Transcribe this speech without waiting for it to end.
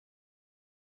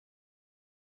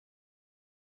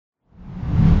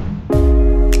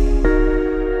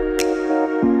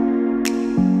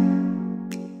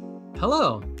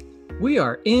We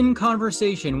are in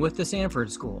conversation with the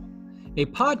Sanford School, a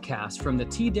podcast from the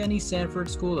T. Denny Sanford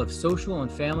School of Social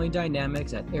and Family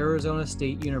Dynamics at Arizona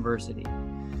State University,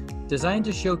 designed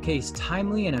to showcase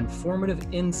timely and informative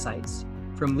insights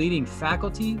from leading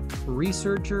faculty,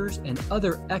 researchers, and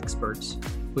other experts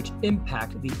which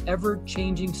impact the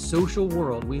ever-changing social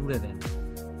world we live in.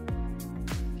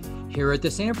 Here at the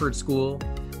Sanford School,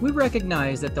 we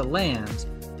recognize that the lands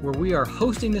where we are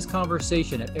hosting this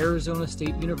conversation at Arizona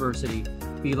State University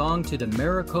belong to the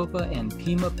Maricopa and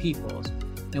Pima peoples,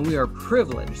 and we are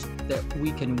privileged that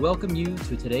we can welcome you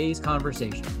to today's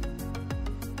conversation.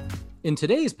 In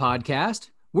today's podcast,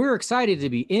 we're excited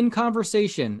to be in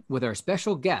conversation with our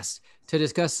special guests to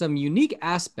discuss some unique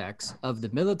aspects of the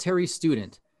military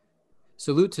student,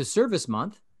 Salute to Service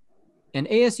Month, and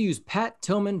ASU's Pat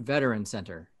Tillman Veteran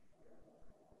Center.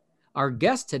 Our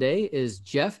guest today is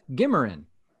Jeff Gimmerin,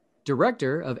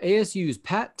 Director of ASU's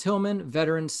Pat Tillman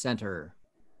Veteran Center.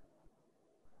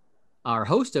 Our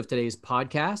host of today's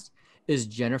podcast is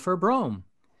Jennifer Brome,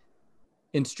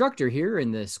 instructor here in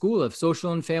the School of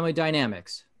Social and Family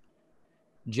Dynamics.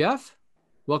 Jeff,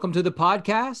 welcome to the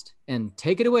podcast, and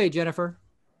take it away, Jennifer.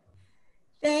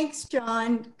 Thanks,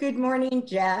 John. Good morning,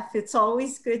 Jeff. It's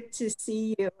always good to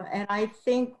see you. And I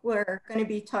think we're going to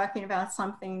be talking about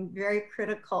something very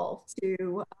critical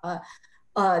to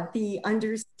the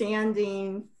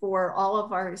understanding for all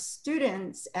of our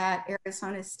students at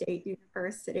Arizona State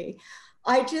University.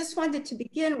 I just wanted to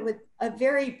begin with a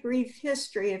very brief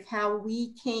history of how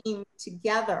we came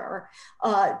together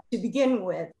to begin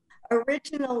with.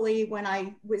 Originally, when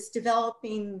I was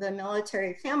developing the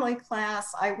military family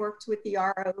class, I worked with the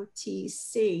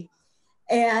ROTC.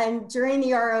 And during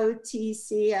the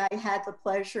ROTC, I had the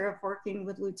pleasure of working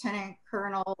with Lieutenant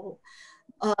Colonel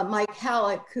Mike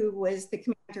Halleck, who was the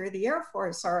commander of the Air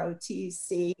Force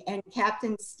ROTC, and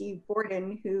Captain Steve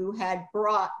Borden, who had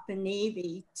brought the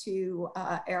Navy to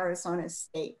Arizona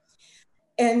State.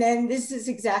 And then this is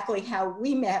exactly how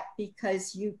we met,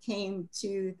 because you came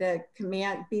to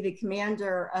be the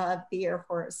commander of the Air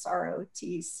Force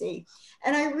ROTC.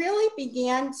 And I really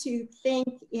began to think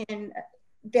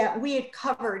that we had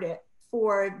covered it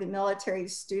for the military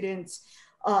students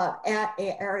at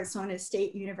Arizona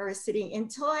State University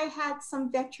until I had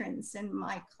some veterans in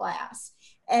my class.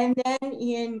 And then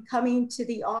in coming to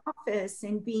the office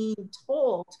and being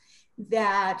told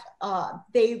that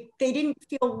they didn't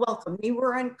feel welcome, they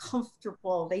were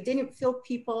uncomfortable, they didn't feel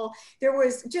people, there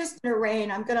was just an array,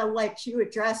 and I'm gonna let you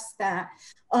address that.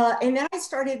 And then I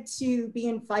started to be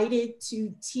invited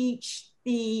to teach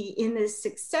in the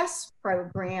success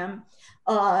program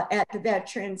at the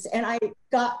veterans, and I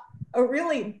got a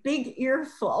really big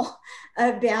earful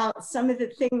about some of the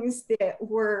things that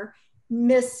were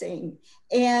missing.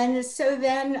 And so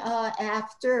then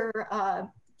after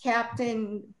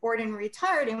Captain Borden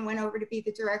retired and went over to be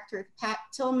the director of the Pat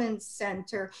Tillman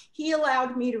Center, he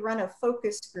allowed me to run a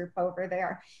focus group over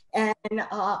there. And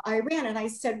I ran and I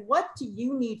said, "What do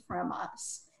you need from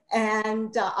us?"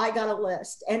 And I got a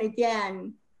list. And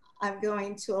again, I'm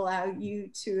going to allow you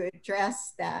to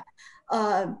address that.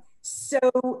 So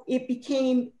it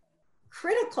became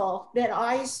critical that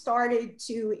I started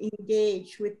to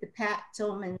engage with the Pat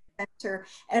Tillman Center,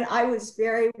 and I was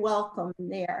very welcome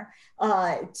there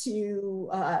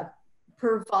to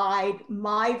provide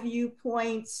my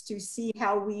viewpoints, to see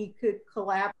how we could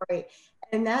collaborate.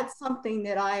 And that's something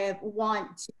that I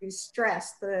want to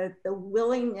stress, the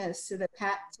willingness of the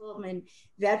Pat Tillman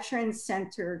Veterans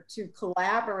Center to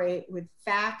collaborate with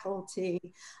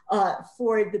faculty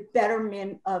for the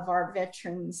betterment of our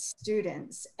veteran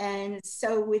students. And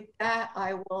so with that,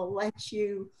 I will let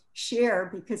you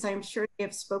share, because I'm sure they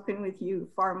have spoken with you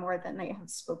far more than they have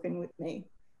spoken with me.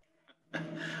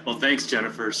 Well, thanks,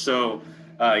 Jennifer. So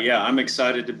yeah, I'm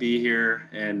excited to be here.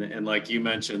 And like you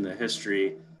mentioned, the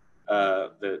history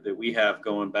that we have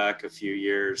going back a few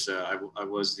years. I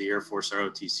was the Air Force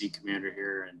ROTC commander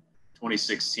here in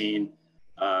 2016,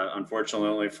 unfortunately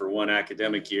only for one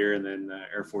academic year, and then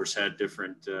Air Force had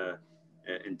different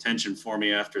intention for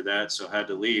me after that, so I had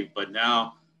to leave. But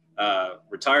now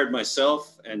retired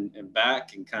myself and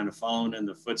back and kind of following in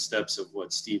the footsteps of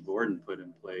what Steve Borden put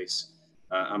in place.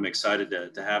 I'm excited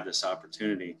to have this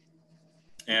opportunity.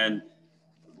 And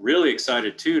really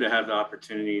excited too to have the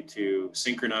opportunity to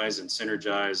synchronize and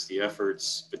synergize the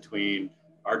efforts between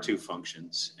our two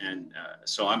functions. And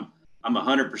so I'm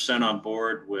 100% on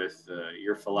board with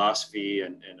your philosophy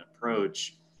and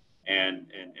approach. And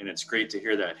it's great to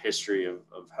hear that history of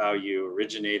how you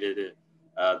originated it,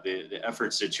 the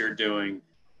efforts that you're doing,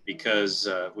 because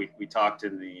we talked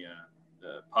in the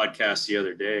podcast the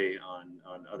other day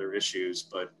on other issues,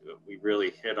 but we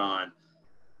really hit on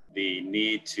the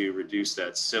need to reduce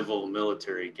that civil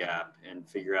military gap and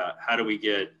figure out how do we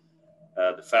get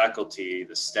the faculty,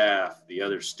 the staff, the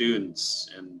other students,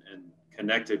 and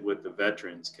connected with the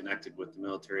veterans, connected with the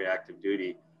military active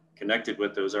duty, connected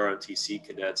with those ROTC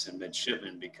cadets and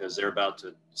midshipmen, because they're about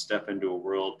to step into a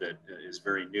world that is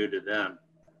very new to them,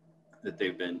 that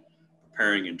they've been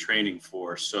preparing and training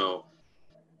for. So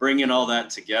bringing all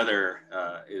that together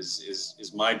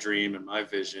is my dream and my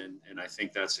vision. And I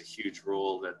think that's a huge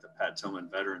role that the Pat Tillman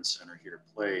Veterans Center here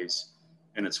plays.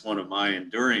 And it's one of my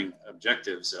enduring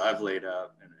objectives that I've laid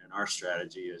out in our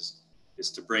strategy is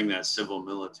to bring that civil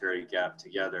military gap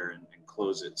together and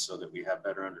close it so that we have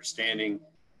better understanding,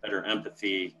 better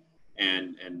empathy,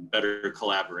 and better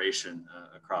collaboration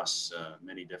across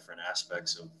many different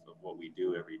aspects of what we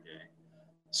do every day.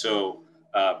 So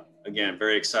again,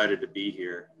 very excited to be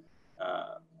here.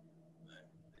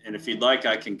 And if you'd like,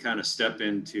 I can kind of step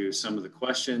into some of the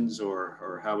questions,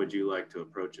 or how would you like to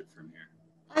approach it from here?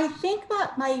 I think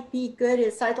what might be good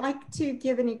is I'd like to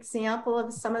give an example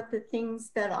of some of the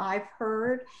things that I've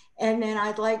heard, and then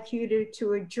I'd like you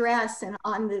to address and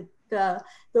on the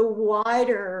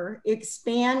wider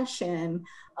expansion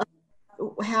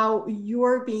of how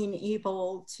you're being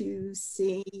able to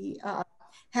see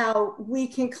how we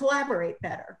can collaborate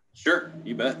better. Sure,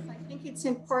 you bet. I think it's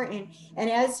important. And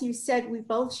as you said, we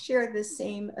both share the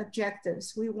same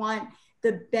objectives. We want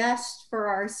the best for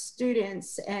our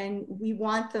students, and we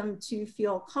want them to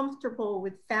feel comfortable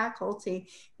with faculty,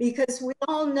 because we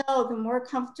all know the more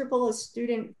comfortable a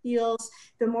student feels,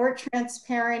 the more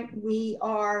transparent we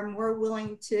are, more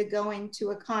willing to go into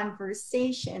a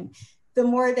conversation, the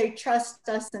more they trust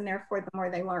us, and therefore the more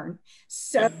they learn.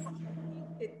 So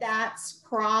that's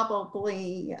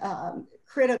probably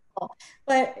critical.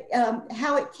 But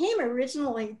how it came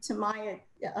originally to my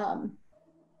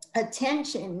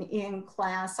attention in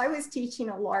class, I was teaching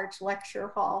a large lecture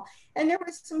hall, and there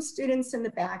were some students in the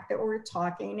back that were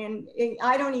talking, and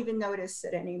I don't even notice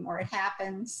it anymore. It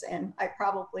happens, and I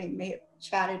probably may have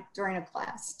chatted during a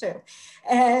class too.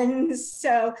 And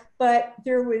so, but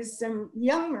there was some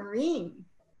young Marine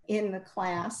in the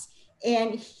class,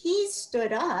 and he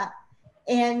stood up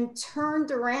and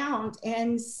turned around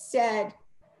and said,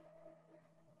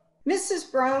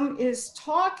 "Mrs. Brome is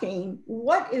talking.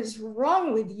 What is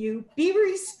wrong with you? Be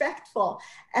respectful."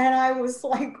 And I was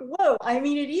like, whoa. I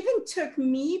mean, it even took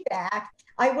me back.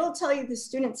 I will tell you, the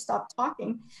students stopped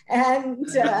talking, and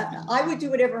I would do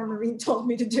whatever a Marine told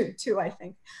me to do too, I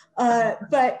think.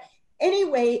 But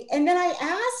anyway, and then I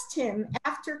asked him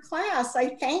after class,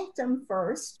 I thanked him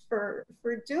first for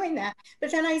doing that.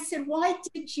 But then I said, "Why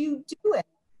did you do it?"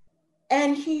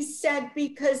 And he said,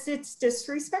 "Because it's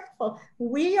disrespectful.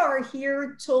 We are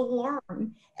here to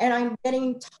learn, and I'm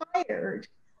getting tired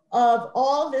of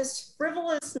all this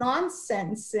frivolous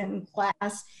nonsense in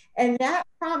class." And that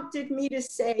prompted me to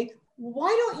say, "Why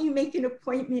don't you make an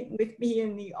appointment with me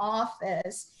in the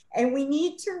office? And we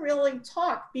need to really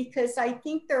talk, because I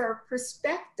think there are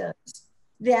perspectives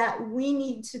that we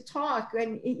need to talk.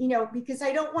 And, you know, because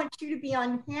I don't want you to be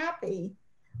unhappy,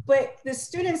 but the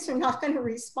students are not going to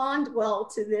respond well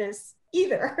to this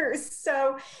either."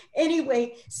 So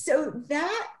anyway, so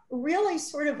that really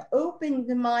sort of opened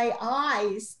my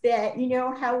eyes that, you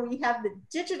know, how we have the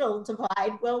digital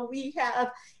divide. Well, we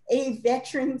have a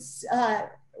veterans, a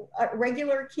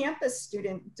regular campus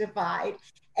student divide.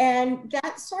 And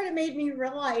that sort of made me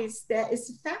realize that as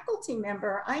a faculty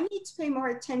member, I need to pay more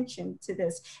attention to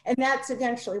this. And that's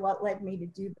eventually what led me to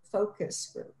do the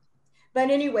focus group. But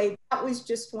anyway, that was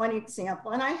just one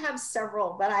example. And I have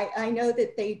several, but I know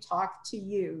that they talk to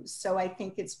you. So I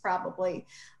think it's probably,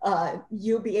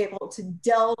 you'll be able to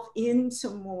delve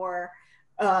into more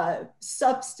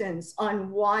substance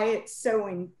on why it's so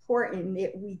important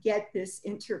that we get this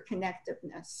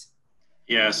interconnectedness.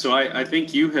 Yeah, so I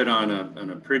think you hit on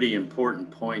a pretty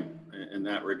important point in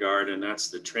that regard, and that's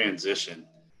the transition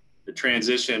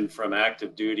from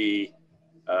active duty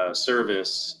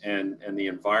service and the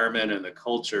environment and the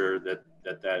culture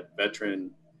that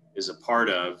veteran is a part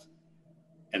of.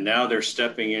 And now they're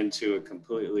stepping into a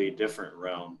completely different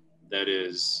realm that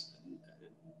is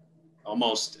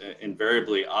almost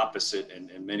invariably opposite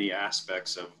in many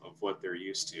aspects of what they're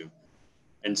used to.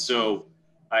 And so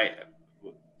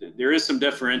there is some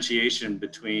differentiation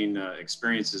between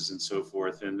experiences and so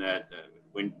forth, in that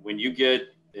when you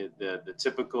get the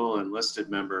typical enlisted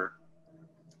member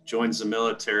joins the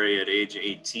military at age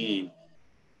 18,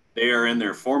 they are in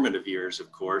their formative years,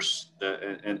 of course,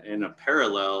 and in a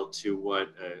parallel to what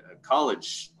a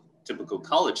typical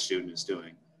college student is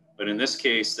doing. But in this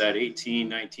case, that 18,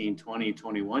 19, 20,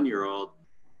 21-year-old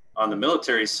on the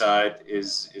military side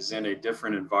is in a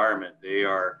different environment. They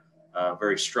are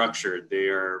very structured. They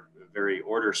are very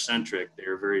order-centric. They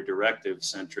are very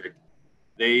directive-centric.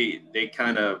 They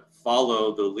kind of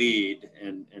follow the lead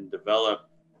and develop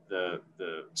the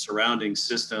surrounding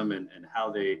system and how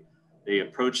they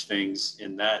approach things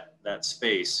in that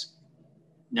space.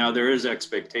 Now, there is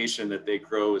expectation that they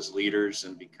grow as leaders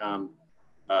and become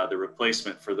the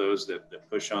replacement for those that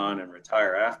push on and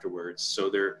retire afterwards. So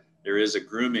there is a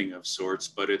grooming of sorts,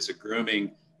 but it's a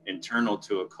grooming internal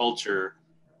to a culture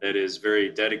that is very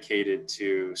dedicated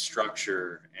to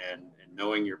structure and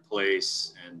knowing your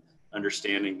place and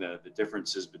understanding the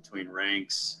differences between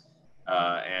ranks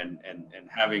and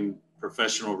having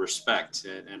professional respect.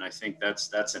 And I think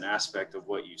that's an aspect of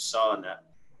what you saw in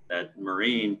that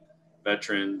Marine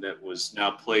veteran that was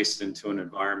now placed into an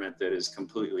environment that is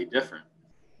completely different,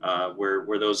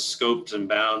 where those scopes and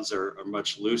bounds are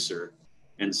much looser.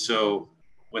 And so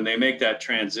when they make that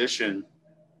transition,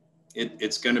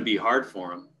 it's going to be hard for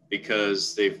them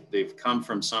because they've come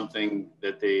from something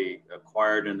that they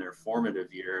acquired in their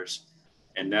formative years,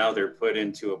 and now they're put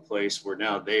into a place where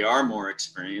now they are more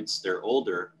experienced, they're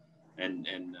older, and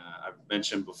I've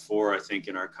mentioned before, I think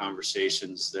in our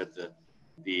conversations, that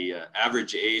the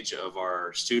average age of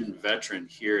our student veteran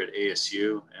here at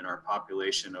ASU and our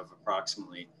population of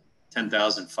approximately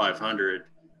 10,500,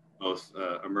 both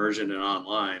immersion and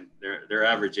online, their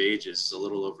average age is a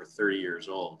little over 30 years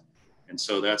old. And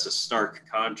so that's a stark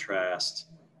contrast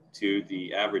to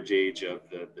the average age of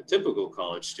the typical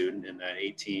college student in that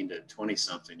 18 to 20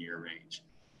 something year range.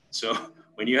 So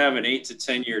when you have an 8 to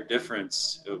 10 year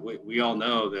difference, we all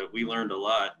know that we learned a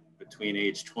lot between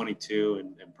age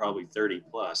 22 and probably 30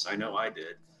 plus. I know I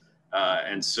did.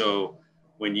 And so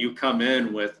when you come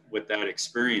in with that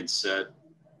experience set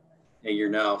and you're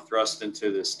now thrust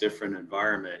into this different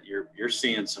environment, you're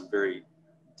seeing some very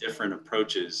different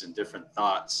approaches and different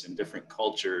thoughts and different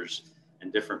cultures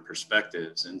and different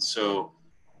perspectives. And so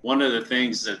one of the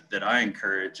things that I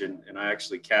encourage, and I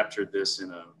actually captured this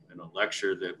in a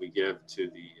lecture that we give to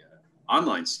the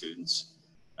online students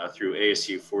through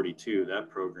ASU 42, that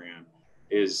program,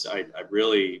 is I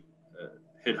really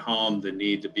hit home the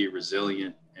need to be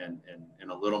resilient and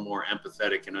a little more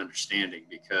empathetic and understanding,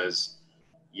 because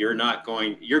you're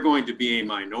going to be a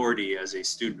minority as a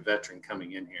student veteran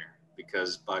coming in here,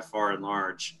 because by far and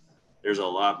large, there's a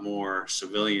lot more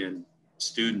civilian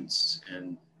students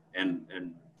and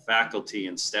faculty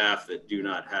and staff that do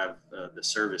not have the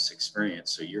service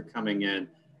experience. So you're coming in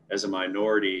as a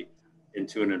minority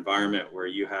into an environment where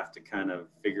you have to kind of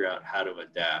figure out how to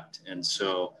adapt. And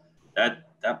so that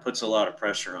puts a lot of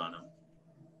pressure on them.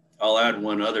 I'll add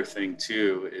one other thing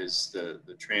too, is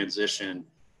the transition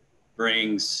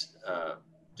brings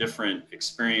different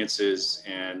experiences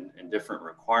and different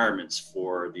requirements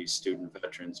for these student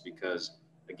veterans, because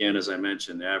again, as I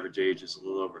mentioned, the average age is a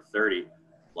little over 30.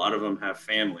 A lot of them have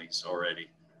families already.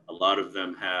 A lot of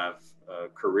them have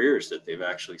careers that they've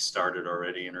actually started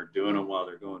already and are doing them while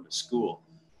they're going to school.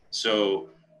 So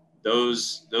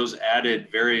those added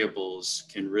variables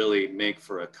can really make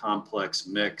for a complex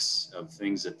mix of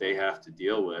things that they have to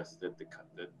deal with that the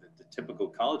typical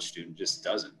college student just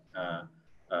doesn't,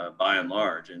 by and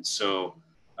large. And so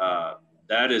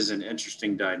that is an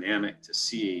interesting dynamic to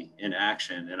see in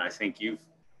action. And I think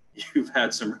you've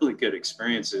had some really good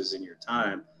experiences in your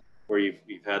time where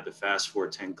you've had the Fast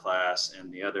 410 class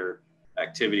and the other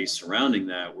activities surrounding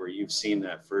that, where you've seen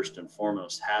that first and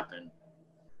foremost happen.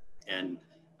 And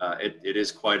it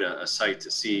is quite a sight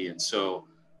to see. And so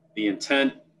the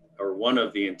intent, or one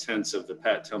of the intents of the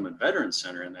Pat Tillman Veterans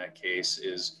Center in that case,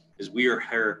 is we are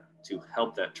here to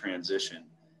help that transition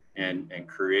and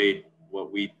create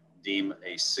what we deem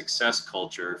a success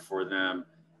culture for them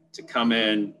to come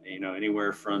in,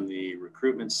 anywhere from the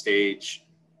recruitment stage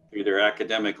through their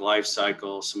academic life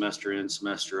cycle, semester in,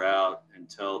 semester out,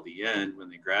 until the end when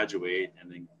they graduate.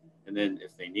 And then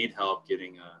if they need help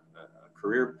getting a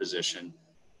career position,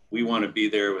 we want to be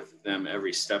there with them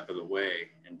every step of the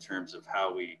way in terms of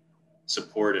how we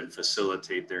support and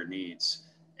facilitate their needs.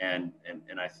 And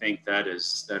I think that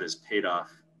has paid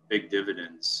off big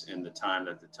dividends in the time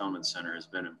that the Tillman Center has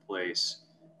been in place.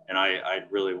 And I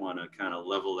really want to kind of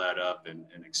level that up and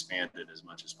expand it as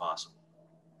much as possible.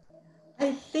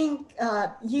 I think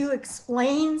you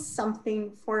explained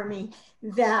something for me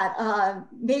that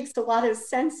makes a lot of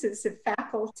sense as a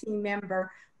faculty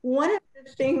member. One of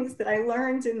the things that I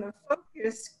learned in the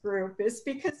focus group is,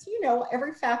 because,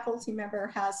 every faculty member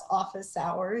has office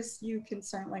hours. You can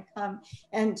certainly come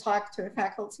and talk to a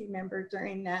faculty member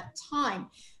during that time.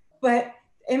 But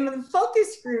in the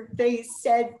focus group, they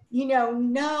said,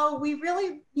 no, we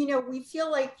really, we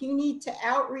feel like you need to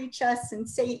outreach us and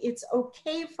say it's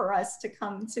okay for us to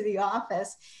come to the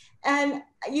office. And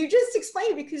you just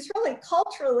explained, because really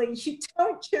culturally, you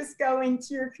don't just go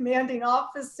into your commanding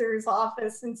officer's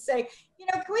office and say,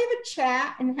 can we have a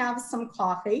chat and have some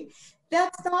coffee?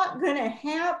 That's not going to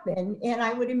happen. And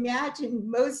I would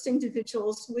imagine most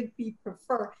individuals would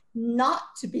prefer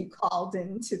not to be called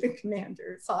into the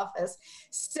commander's office.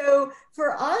 So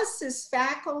for us as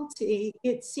faculty,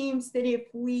 it seems that if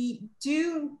we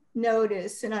do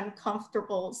notice an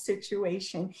uncomfortable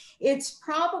situation, it's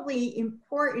probably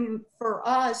important for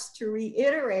us to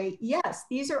reiterate, yes,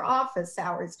 these are office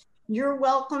hours. You're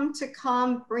welcome to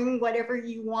come, bring whatever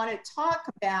you want to talk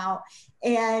about,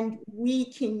 and we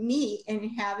can meet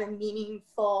and have a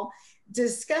meaningful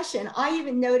discussion. I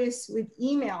even notice with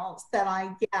emails that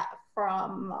I get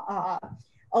from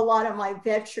a lot of my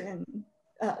veteran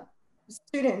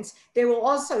students, they will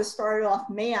also start off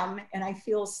ma'am, and I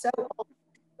feel so old.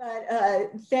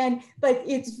 But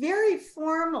it's very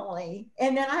formally,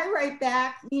 and then I write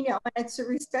back, and it's a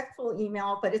respectful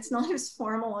email, but it's not as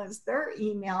formal as their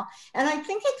email. And I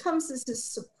think it comes as a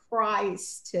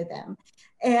surprise to them.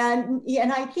 And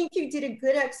I think you did a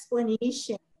good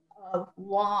explanation of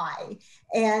why.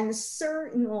 And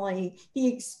certainly the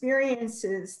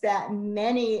experiences that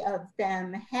many of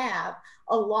them have,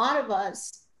 a lot of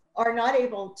us are not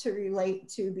able to relate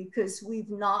to, because we've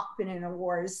not been in a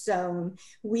war zone.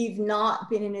 We've not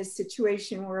been in a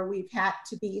situation where we've had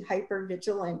to be hyper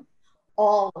vigilant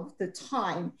all of the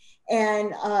time.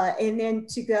 And then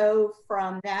to go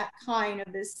from that kind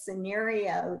of a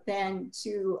scenario then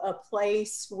to a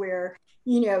place where,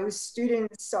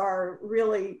 students are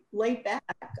really laid back,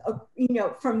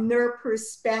 from their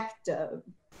perspective,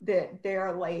 that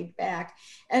they're laid back.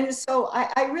 And so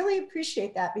I really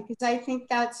appreciate that, because I think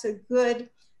that's a good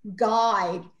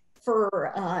guide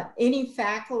for any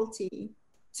faculty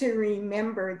to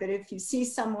remember, that if you see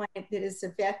someone that is a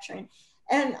veteran,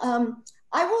 and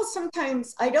I will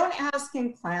sometimes, I don't ask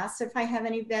in class if I have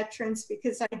any veterans,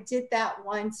 because I did that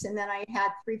once, and then I had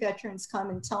 3 veterans come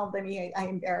and tell me I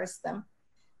embarrassed them.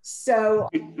 So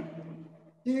I don't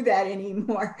do that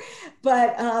anymore.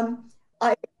 But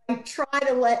I try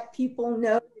to let people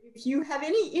know that if you have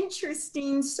any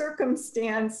interesting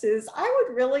circumstances, I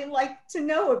would really like to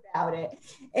know about it.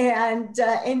 And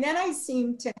then I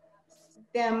seem to have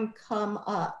them come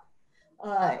up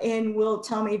and will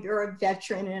tell me they're a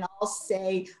veteran, and I'll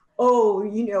say, oh,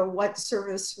 what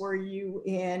service were you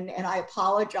in? And I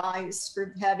apologize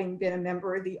for having been a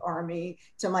member of the Army,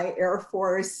 to my Air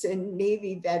Force and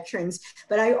Navy veterans.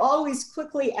 But I always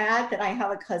quickly add that I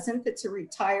have a cousin that's a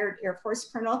retired Air Force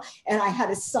colonel, and I had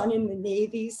a son in the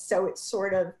Navy. So it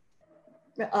sort of,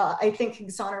 I think,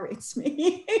 exonerates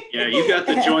me. Yeah, you got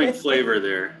the joint flavor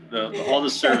there, all the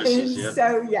services. Yeah.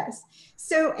 So yes.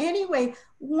 So anyway,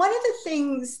 one of the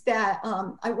things that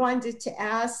I wanted to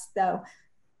ask, though,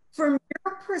 from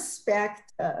your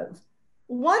perspective,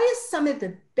 what is some of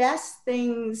the best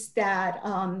things that,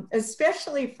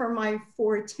 especially for my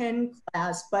 410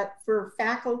 class, but for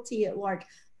faculty at large,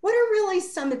 what are really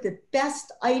some of the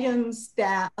best items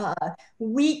that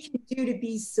we can do to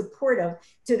be supportive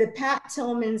to the Pat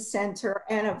Tillman Center,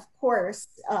 and of course,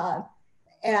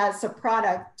 as a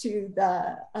product to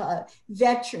the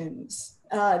veterans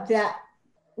that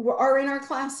are in our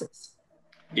classes?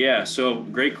 Yeah, so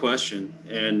great question,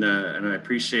 and I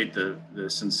appreciate the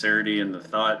sincerity and the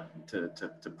thought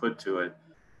to put to it.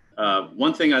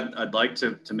 One thing I'd like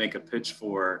to make a pitch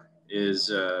for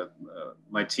is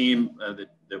my team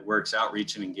that works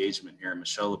outreach and engagement here,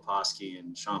 Michelle Leposki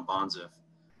and Sean Bonzif,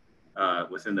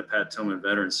 within the Pat Tillman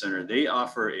Veterans Center. They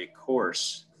offer a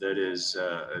course that is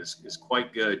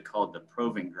quite good, called the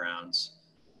Proving Grounds,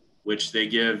 which they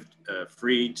give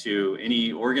free to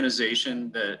any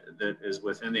organization that is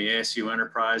within the ASU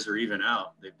enterprise or even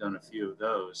out. They've done a few of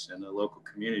those in the local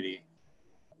community,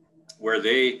 where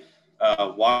they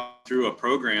walk through a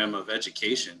program of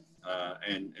education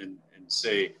and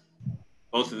say,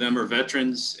 both of them are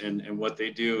veterans, and what they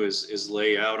do is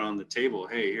lay out on the table,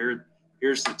 hey,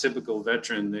 here's the typical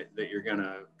veteran that you're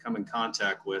gonna come in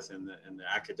contact with in the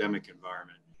academic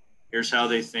environment. Here's how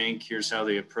they think, here's how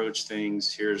they approach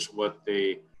things, here's what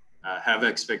they have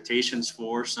expectations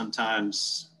for,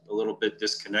 sometimes a little bit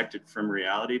disconnected from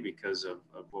reality because of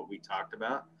what we talked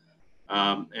about.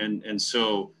 And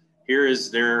so here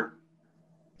is their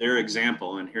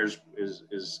example, and here's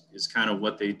is kind of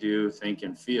what they do, think,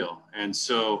 and feel. And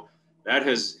so that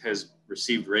has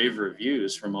received rave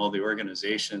reviews from all the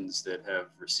organizations that have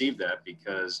received that,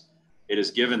 because it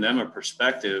has given them a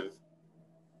perspective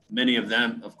many of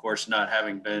them, of course, not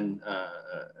having been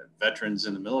veterans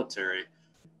in the military,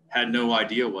 had no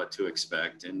idea what to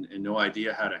expect and no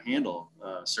idea how to handle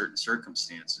certain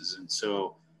circumstances. And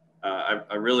so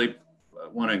I really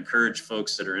want to encourage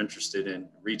folks that are interested in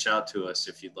reach out to us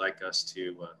if you'd like us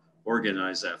to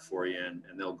organize that for you, and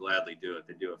they'll gladly do it.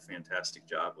 They do a fantastic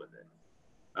job with it.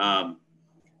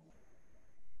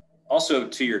 Also,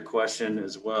 to your question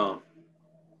as well,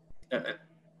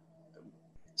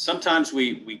 sometimes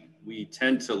we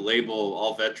tend to label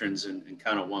all veterans in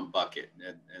kind of one bucket,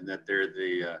 and that they're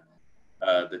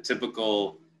the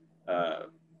typical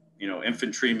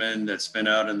infantryman that's been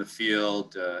out in the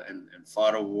field and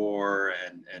fought a war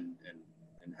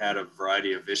and had a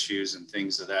variety of issues and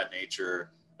things of that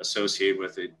nature associated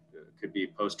with it. Could be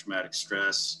post-traumatic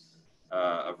stress,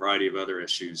 a variety of other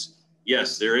issues.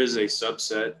 Yes, there is a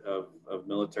subset of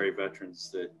military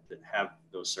veterans that have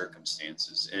those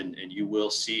circumstances, and you will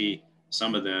see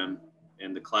some of them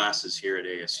in the classes here at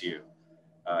ASU.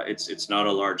 It's not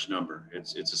a large number.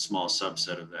 It's a small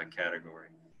subset of that category.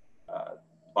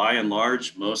 By and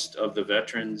large, most of the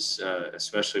veterans,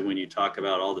 especially when you talk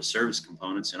about all the service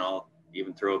components, and I'll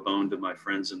even throw a bone to my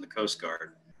friends in the Coast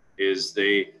Guard, is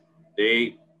they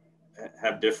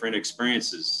have different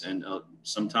experiences, and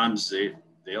sometimes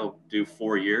they'll do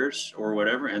 4 years or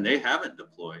whatever, and they haven't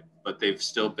deployed, but they've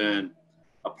still been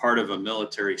a part of a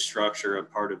military structure, a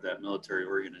part of that military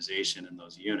organization in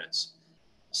those units.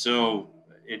 So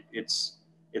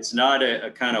it's not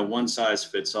a kind of one size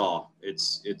fits all.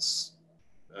 It's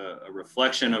a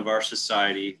reflection of our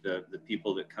society, the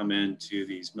people that come into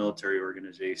these military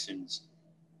organizations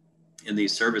in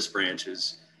these service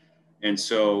branches. And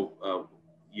so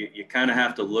you kind of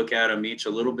have to look at them each a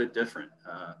little bit different.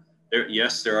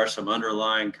 Yes, there are some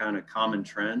underlying kind of common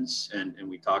trends, and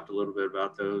we talked a little bit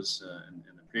about those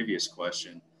in the previous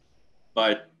question,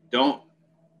 but don't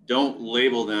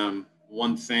label them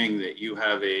one thing that you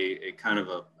have a kind of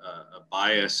a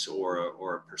bias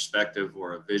or a perspective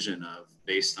or a vision of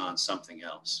based on something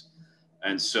else.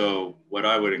 And so what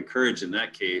I would encourage in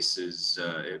that case is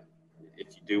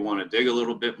if you do want to dig a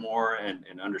little bit more and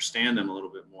understand them a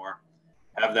little bit more,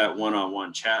 have that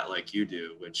one-on-one chat like you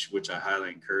do, which I highly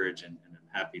encourage and I'm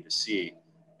happy to see.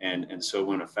 And so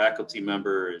when a faculty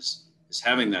member is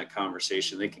having that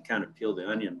conversation, they can kind of peel the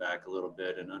onion back a little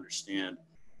bit and understand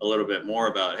a little bit more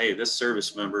about, hey, this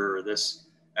service member or this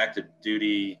active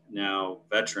duty now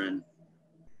veteran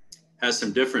has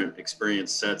some different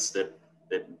experience sets that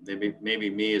maybe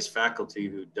me as faculty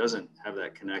who doesn't have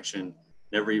that connection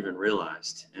never even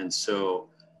realized. And so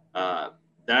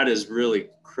that is really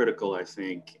critical, I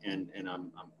think, and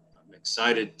I'm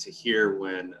excited to hear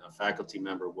when a faculty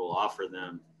member will offer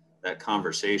them that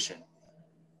conversation.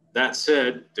 That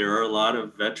said, there are a lot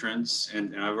of veterans,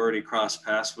 and I've already crossed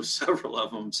paths with several of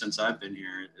them since I've been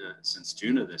here, since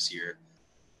June of this year.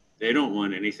 They don't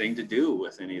want anything to do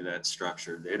with any of that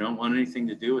structure. They don't want anything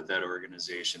to do with that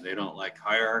organization. They don't like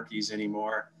hierarchies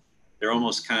anymore. They're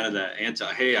almost kind of the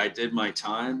hey, I did my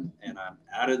time and I'm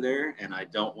out of there, and I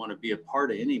don't want to be a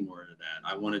part of any more of that.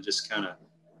 I want to just kind of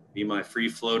be my free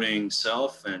floating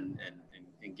self and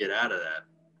get out of that.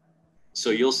 So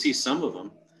you'll see some of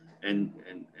them, and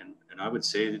I would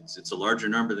say it's a larger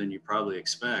number than you probably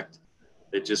expect,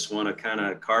 that just want to kind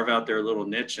of carve out their little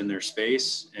niche in their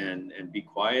space and be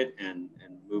quiet and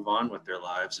move on with their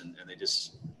lives. And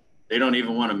they don't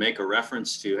even want to make a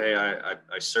reference to, hey,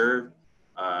 I served,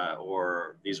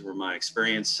 or these were my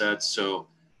experience sets. So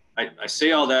I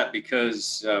say all that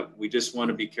because we just want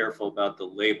to be careful about the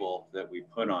label that we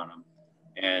put on them,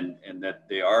 and that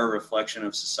they are a reflection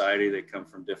of society. They come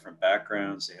from different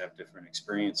backgrounds. They have different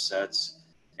experience sets.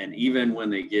 And even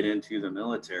when they get into the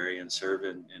military and serve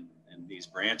in these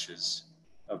branches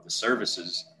of the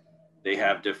services, they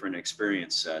have different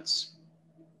experience sets.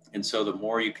 And so the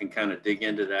more you can kind of dig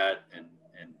into that and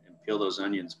peel those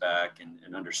onions back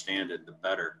and understand it, the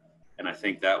better. And I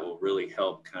think that will really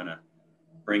help kind of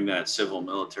bring that civil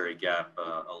military gap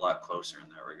a lot closer in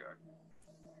that regard.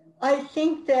 I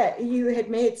think that you had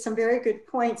made some very good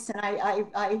points, and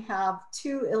I have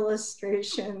two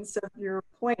illustrations of your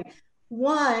point.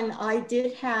 One, I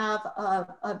did have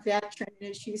a veteran,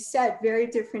 as you said, very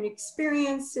different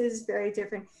experiences, very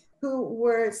different, who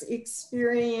was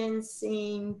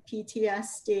experiencing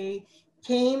PTSD,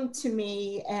 came to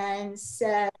me and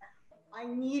said, I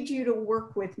need you to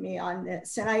work with me on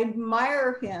this. And I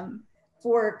admire him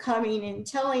for coming and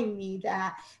telling me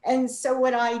that. And so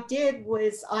what I did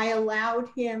was I allowed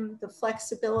him the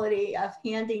flexibility of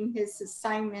handing his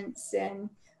assignments in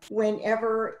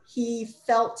whenever he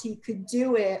felt he could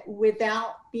do it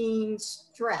without being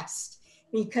stressed.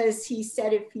 because he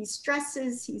said if he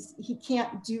stresses, he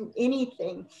can't do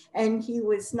anything, and he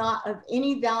was not of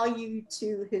any value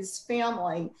to his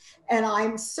family. And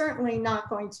I'm certainly not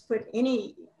going to put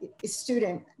any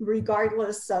student,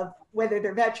 regardless of whether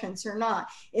they're veterans or not,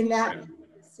 in that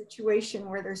situation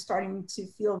where they're starting to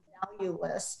feel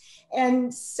valueless.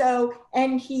 And so,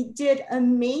 and he did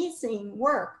amazing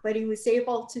work, but he was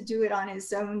able to do it on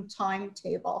his own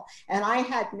timetable. And I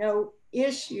had no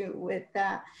issue with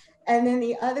that. And then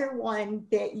the other one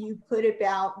that you put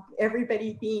about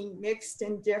everybody being mixed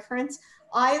in difference,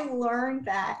 I learned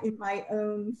that in my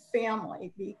own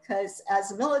family, because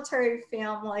as a military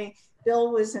family,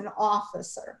 Bill was an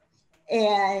officer.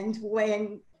 And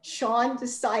when Sean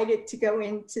decided to go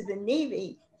into the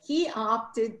Navy, he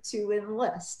opted to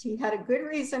enlist. He had a good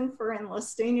reason for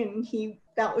enlisting, and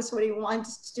that was what he wanted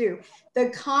to do. The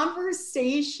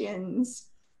conversations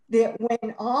that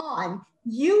went on,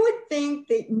 you would think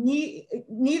that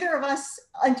neither of us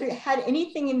had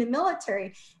anything in the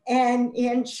military.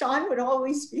 And Sean would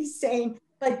always be saying,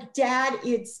 but Dad,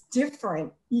 it's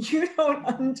different. You don't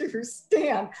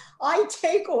understand. I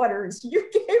take orders, you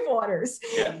give orders.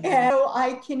 Yeah. And so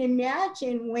I can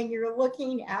imagine when you're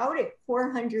looking out at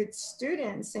 400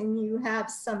 students and you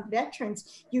have some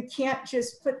veterans, you can't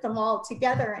just put them all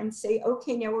together and say,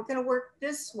 okay, now we're gonna work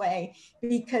this way,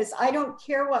 because I don't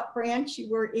care what branch you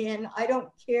were in, I don't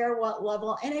care what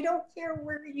level, and I don't care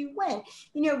where you went.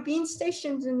 You know, being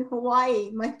stationed in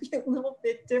Hawaii might be a little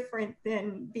bit different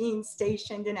than being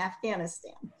stationed in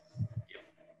Afghanistan.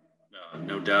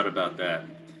 No doubt about that.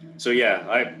 So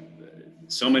yeah,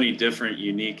 so many different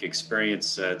unique experience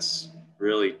sets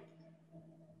really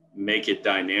make it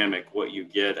dynamic what you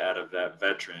get out of that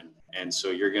veteran. And so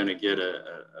you're going to get a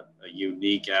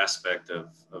unique aspect of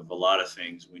a lot of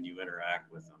things when you interact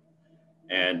with them.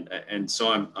 And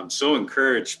so I'm so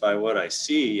encouraged by what I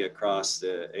see across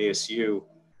the ASU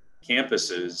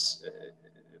campuses,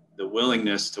 the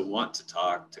willingness to want to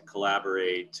talk, to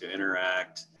collaborate, to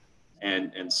interact.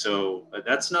 And so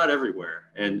that's not everywhere.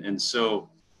 And so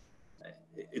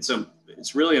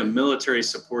it's really a military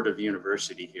supportive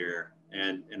university here.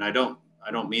 And I don't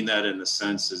mean that in the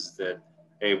sense is that,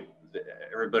 hey,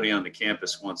 everybody on the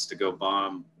campus wants to go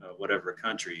bomb whatever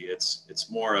country.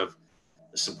 It's more of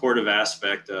the supportive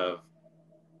aspect of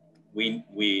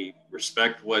we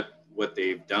respect what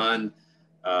they've done.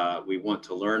 We want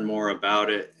to learn more about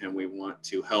it, and we want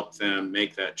to help them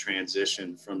make that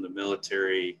transition from the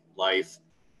military life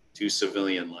to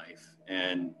civilian life.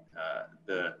 And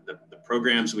the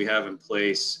programs we have in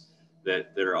place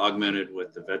that are augmented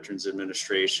with the Veterans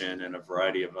Administration and a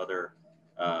variety of other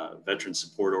veteran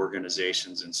support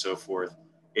organizations and so forth.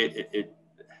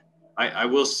 I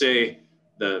will say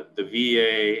the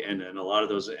VA and a lot of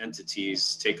those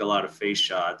entities take a lot of face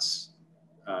shots.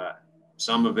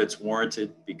 Some of it's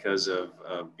warranted because of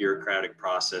bureaucratic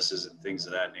processes and things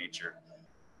of that nature.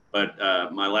 But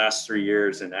my last 3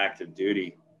 years in active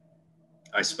duty,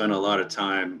 I spent a lot of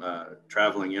time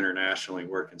traveling internationally,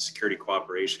 working security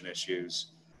cooperation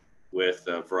issues with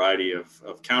a variety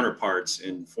of counterparts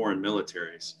in foreign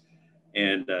militaries.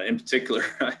 And in particular,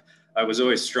 I was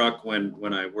always struck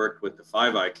when I worked with the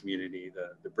Five Eye community,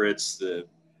 the Brits,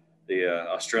 the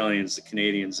Australians, the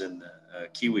Canadians, and the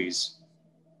Kiwis.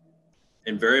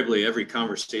 Invariably, every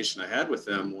conversation I had with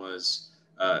them was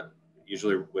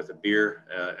usually with a beer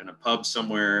in a pub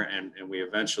somewhere, and we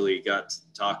eventually got to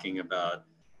talking about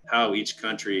how each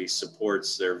country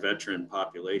supports their veteran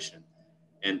population.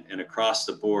 And across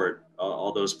the board,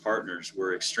 all those partners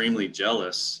were extremely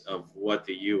jealous of what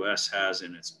the U.S. has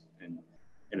in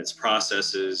its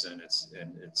processes and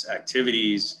its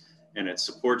activities and its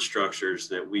support structures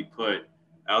that we put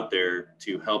out there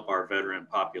to help our veteran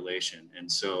population.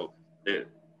 And so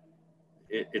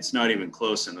it's not even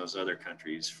close in those other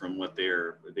countries from what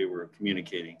they were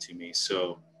communicating to me.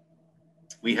 So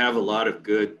we have a lot of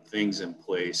good things in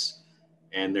place,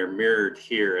 and they're mirrored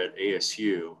here at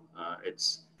ASU.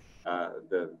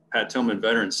 The Pat Tillman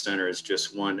Veterans Center is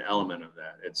just one element of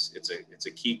that. It's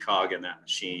a key cog in that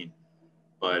machine,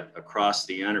 but across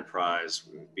the enterprise,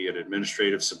 be it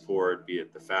administrative support, be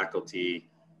it the faculty,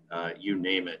 you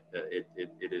name it,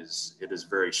 it is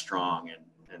very strong.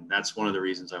 And that's one of the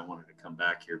reasons I wanted to come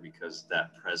back here, because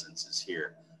that presence is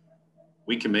here.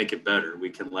 We can make it better. We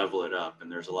can level it up.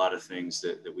 And there's a lot of things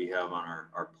that we have on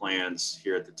our plans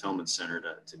here at the Tillman Center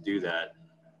to do that.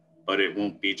 But it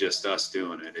won't be just us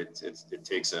doing it. It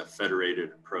takes a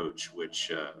federated approach,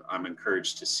 which I'm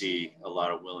encouraged to see a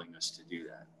lot of willingness to do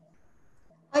that.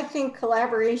 I think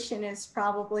collaboration is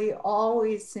probably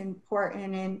always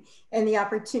important, and the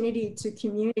opportunity to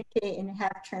communicate and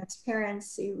have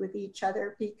transparency with each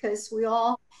other, because we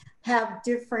all have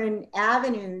different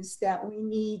avenues that we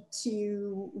need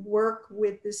to work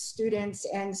with the students.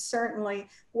 And certainly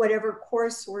whatever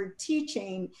course we're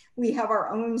teaching, we have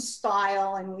our own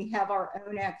style and we have our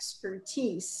own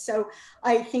expertise. So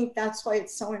I think that's why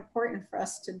it's so important for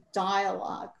us to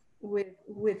dialogue with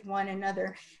one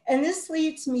another. And this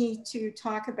leads me to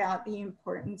talk about the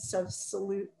importance of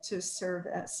salute to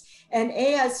service. And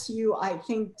ASU, I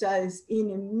think, does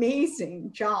an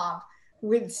amazing job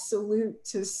with salute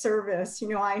to service. You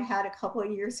know, I had a couple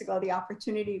of years ago the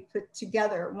opportunity to put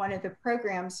together one of the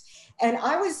programs, and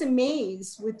I was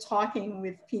amazed with talking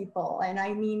with people. And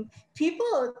I mean,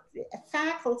 people,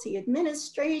 faculty,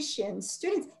 administration,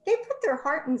 students, they put their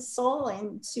heart and soul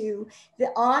into the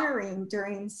honoring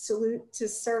during salute to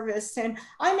service. And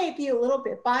I may be a little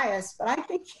bit biased, but I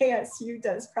think ASU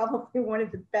does probably one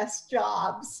of the best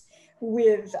jobs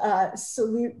with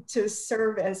salute to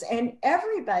service, and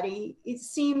everybody, it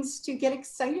seems, to get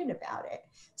excited about it.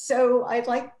 So I'd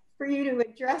like for you to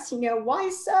address, why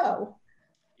so?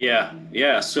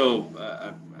 Yeah. So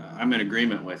I'm in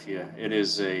agreement with you. It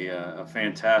is a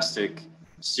fantastic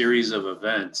series of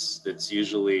events that's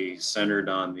usually centered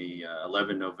on the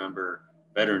 11 November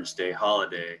Veterans Day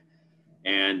holiday.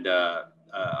 And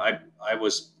I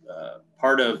was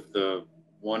part of the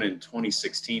one in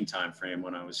 2016 timeframe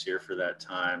when I was here for that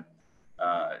time,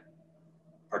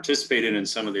 participated in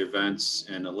some of the events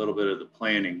and a little bit of the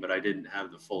planning, but I didn't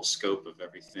have the full scope of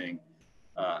everything.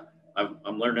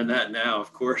 I'm learning that now,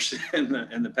 of course, in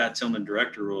the Pat Tillman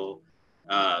director role,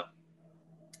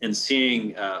 and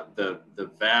seeing the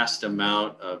vast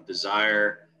amount of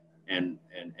desire and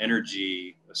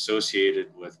energy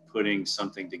associated with putting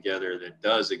something together that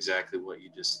does exactly what you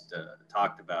just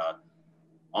talked about,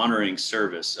 honoring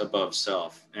service above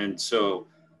self. And so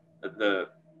the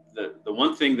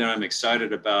one thing that I'm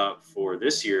excited about for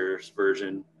this year's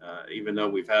version, even though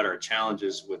we've had our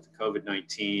challenges with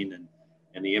COVID-19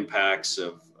 and the impacts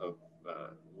of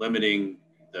limiting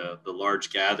the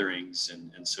large gatherings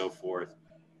and so forth,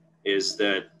 is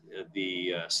that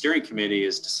the steering committee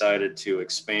has decided to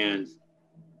expand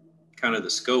kind of the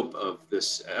scope of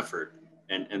this effort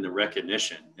and the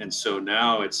recognition. And so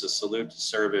now it's a salute to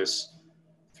service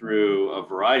through a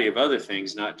variety of other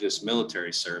things, not just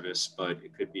military service, but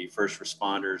it could be first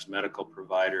responders, medical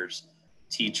providers,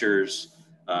 teachers,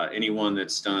 anyone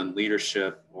that's done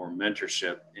leadership or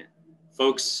mentorship.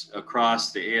 Folks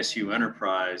across the ASU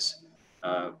enterprise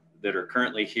that are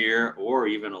currently here, or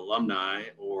even alumni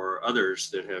or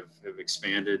others that have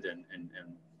expanded and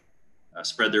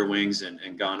spread their wings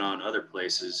and gone on other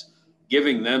places,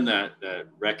 giving them that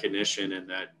recognition and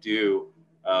that due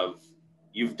of,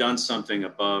 you've done something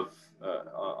above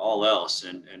all else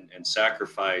and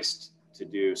sacrificed to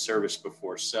do service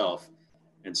before self.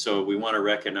 And so we want to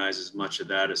recognize as much of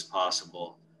that as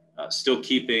possible, still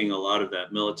keeping a lot of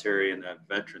that military and that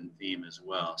veteran theme as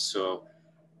well. So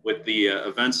with the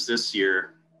events this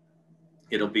year,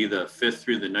 it'll be the 5th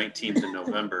through the 19th of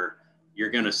November. You're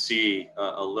going to see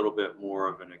a little bit more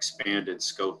of an expanded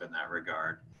scope in that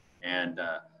regard. And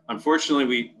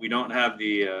unfortunately, we don't have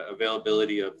the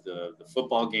availability of the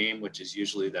football game, which is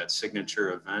usually that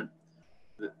signature event.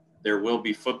 There will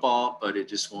be football, but it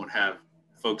just won't have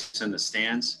folks in the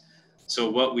stands. So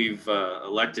what we've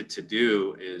elected to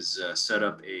do is set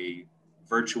up a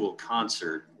virtual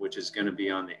concert, which is going to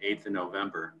be on the 8th of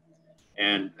November.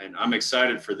 And I'm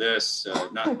excited for this.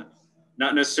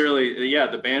 Not necessarily, yeah,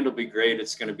 the band will be great.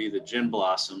 It's going to be the Gin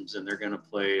Blossoms, and they're going to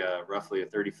play roughly a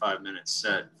 35-minute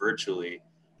set virtually.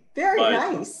 Very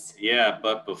nice. Yeah,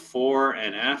 but before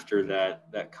and after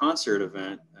that concert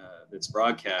event that's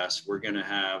broadcast, we're going to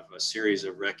have a series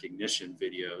of recognition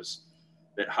videos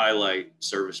that highlight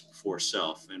service before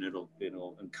self, and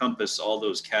it'll encompass all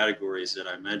those categories that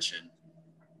I mentioned.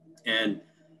 And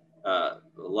a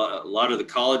lot of the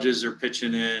colleges are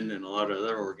pitching in, and a lot of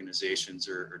other organizations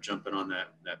are jumping on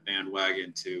that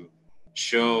bandwagon to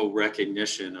show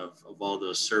recognition of all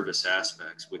those service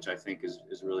aspects, which I think is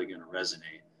really going to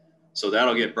resonate. So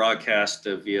that'll get broadcast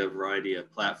via a variety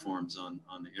of platforms on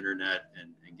the internet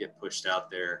and get pushed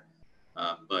out there.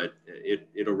 But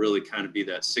it'll really kind of be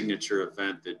that signature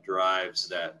event that drives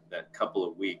that couple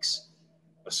of weeks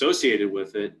associated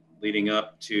with it, leading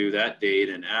up to that date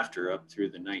and after, up through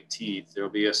the 19th.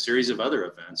 There'll be a series of other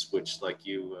events, which, like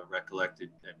you recollected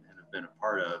and have been a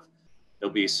part of.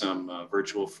 There'll be some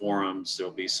virtual forums.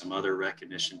 There'll be some other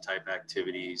recognition type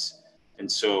activities.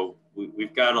 And so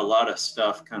we've got a lot of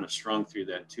stuff kind of strung through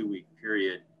that 2-week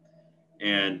period.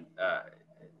 And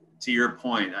to your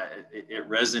point, it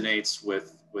resonates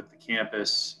with the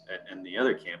campus and the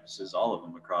other campuses, all of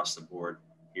them across the board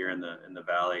here in the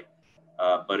Valley.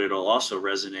 But it'll also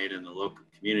resonate in the local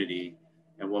community.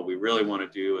 And what we really want to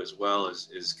do as well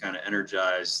is kind of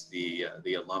energize the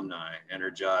alumni,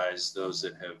 energize those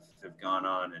that have gone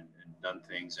on and done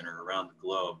things and are around the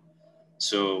globe.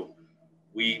 So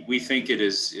we think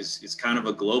it's kind of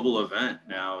a global event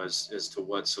now as to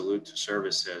what Salute to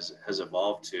Service has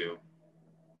evolved to,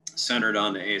 centered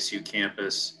on the ASU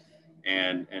campus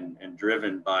and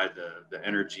driven by the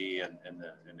energy and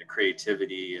the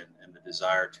creativity and the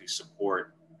desire to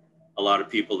support a lot of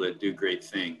people that do great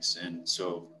things. And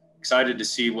so excited to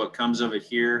see what comes of it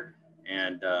here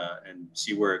and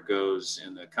see where it goes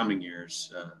in the coming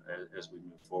years as we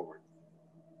move forward.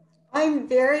 I'm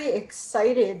very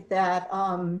excited that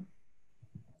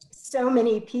so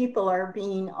many people are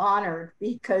being honored,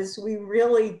 because we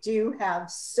really do have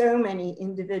so many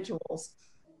individuals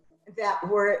that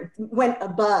went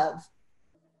above.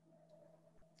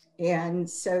 And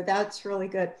so that's really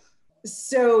good.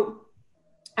 So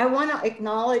I want to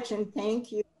acknowledge and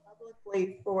thank you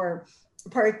publicly for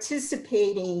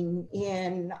participating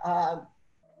in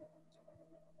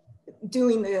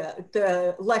doing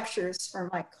the lectures for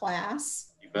my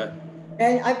class. You bet.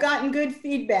 And I've gotten good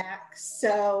feedback,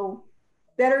 so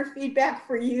better feedback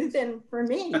for you than for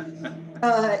me.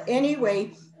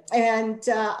 Anyway, and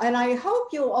I hope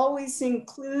you'll always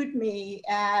include me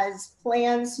as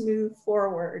plans move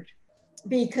forward,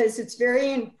 because it's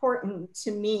very important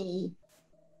to me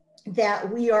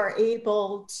that we are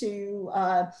able to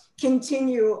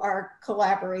continue our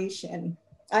collaboration.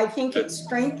 I think it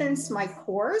strengthens my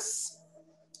course,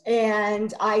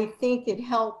 and I think it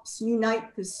helps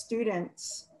unite the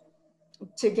students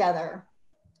together.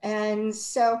 And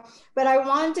so, but I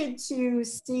wanted to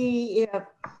see if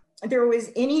there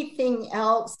was anything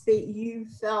else that you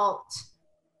felt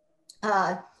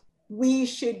we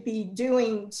should be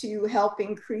doing to help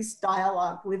increase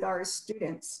dialogue with our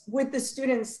students, with the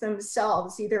students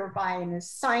themselves, either by an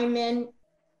assignment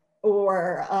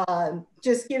or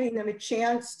just giving them a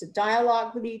chance to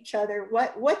dialogue with each other.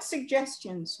 What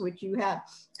suggestions would you have?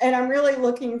 And I'm really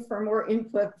looking for more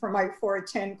input for my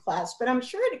 410 class, but I'm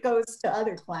sure it goes to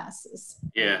other classes.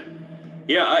 Yeah,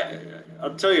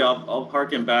 I'll tell you, I'll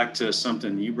harken back to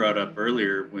something you brought up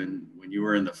earlier when you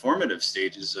were in the formative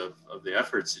stages of the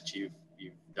efforts that you've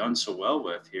done so well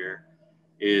with here.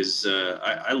 Is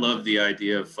I love the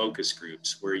idea of focus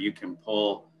groups where you can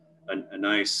pull a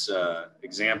nice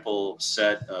example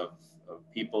set of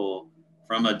people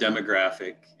from a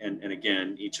demographic, and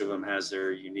again, each of them has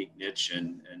their unique niche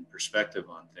and perspective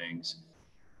on things,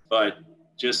 but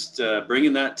just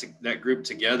bringing that group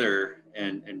together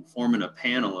and forming a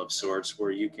panel of sorts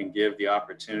where you can give the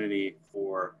opportunity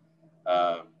for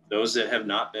those that have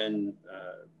not been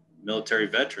military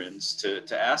veterans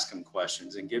to ask them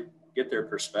questions and get their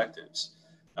perspectives.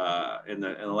 In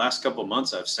the last couple of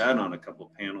months, I've sat on a couple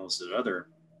of panels that other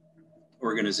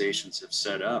organizations have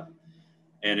set up.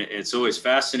 And it's always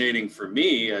fascinating for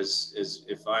me as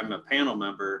if I'm a panel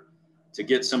member to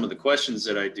get some of the questions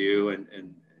that I do.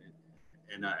 And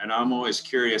I'm always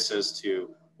curious as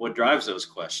to what drives those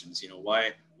questions. You know,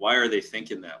 why are they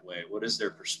thinking that way? What is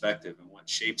their perspective and what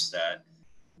shapes that?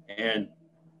 And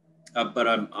but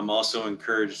I'm also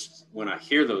encouraged when I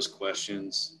hear those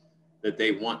questions that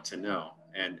they want to know.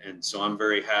 And so I'm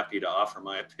very happy to offer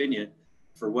my opinion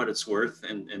for what it's worth.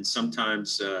 And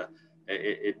sometimes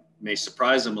it may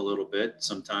surprise them a little bit.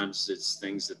 Sometimes it's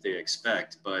things that they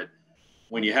expect. But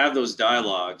when you have those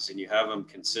dialogues and you have them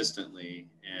consistently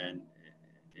and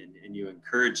you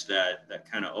encourage that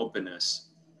kind of openness,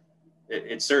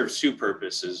 it serves two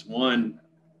purposes. One,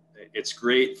 it's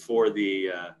great for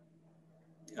the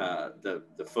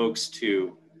folks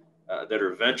that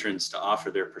are veterans to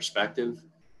offer their perspective.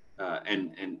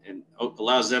 And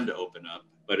allows them to open up,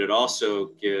 but it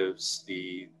also gives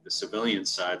the civilian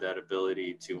side that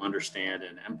ability to understand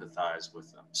and empathize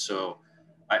with them. So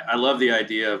I love the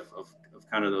idea of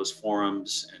kind of those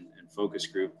forums and focus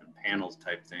group and panel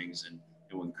type things, and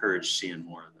we'll encourage seeing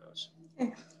more of those.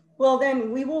 Okay. Well,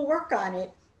 then we will work on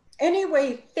it.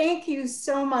 Anyway, thank you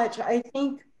so much. I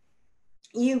think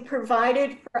you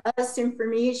provided for us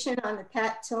information on the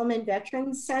Pat Tillman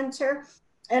Veterans Center.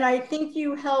 And I think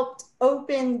you helped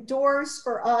open doors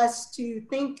for us to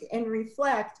think and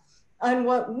reflect on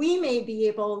what we may be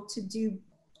able to do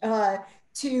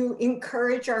to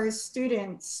encourage our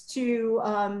students to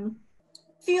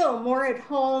feel more at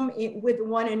home with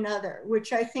one another,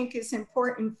 which I think is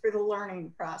important for the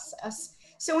learning process.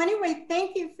 So anyway,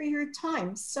 thank you for your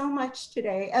time so much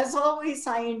today. As always,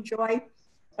 I enjoy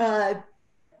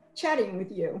chatting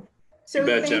with you. So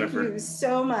bet, thank Jennifer. you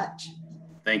so much.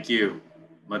 Thank you.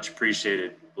 Much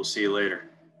appreciated. We'll see you later.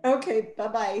 Okay,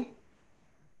 bye-bye.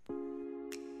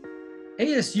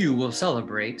 ASU will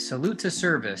celebrate Salute to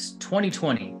Service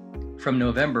 2020 from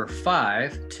November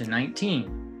 5 to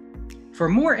 19. For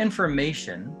more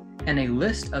information and a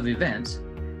list of events,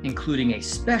 including a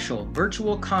special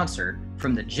virtual concert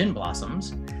from the Gin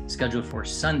Blossoms, scheduled for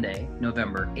Sunday,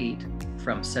 November 8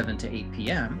 from 7 to 8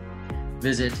 p.m.,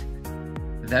 visit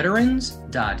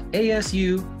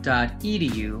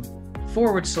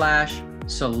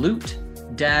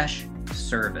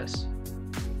veterans.asu.edu/salute-service.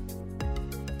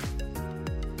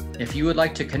 If you would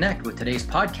like to connect with today's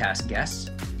podcast guests,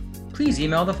 please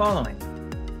email the following: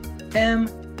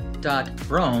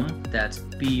 m.broum, that's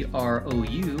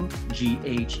BROUGHAM,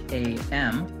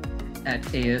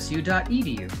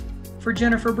 @asu.edu for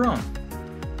Jennifer Broum.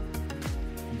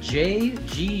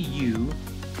 JGUIMARI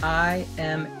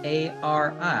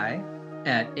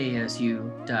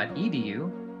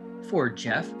 @asu.edu for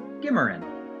Jeff Gimmerin.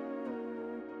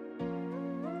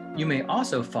 You may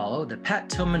also follow the Pat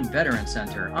Tillman Veteran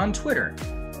Center on Twitter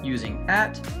using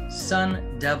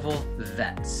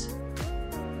 @SunDevilVets.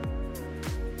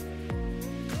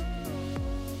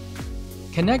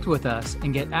 Connect with us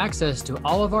and get access to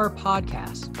all of our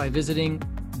podcasts by visiting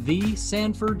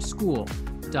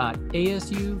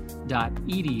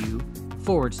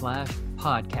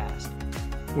thesanfordschool.asu.edu/podcast,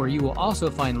 where you will also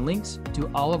find links to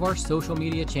all of our social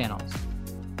media channels.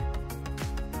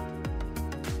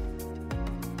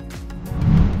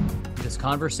 This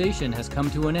conversation has come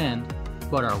to an end,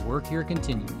 but our work here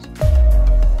continues.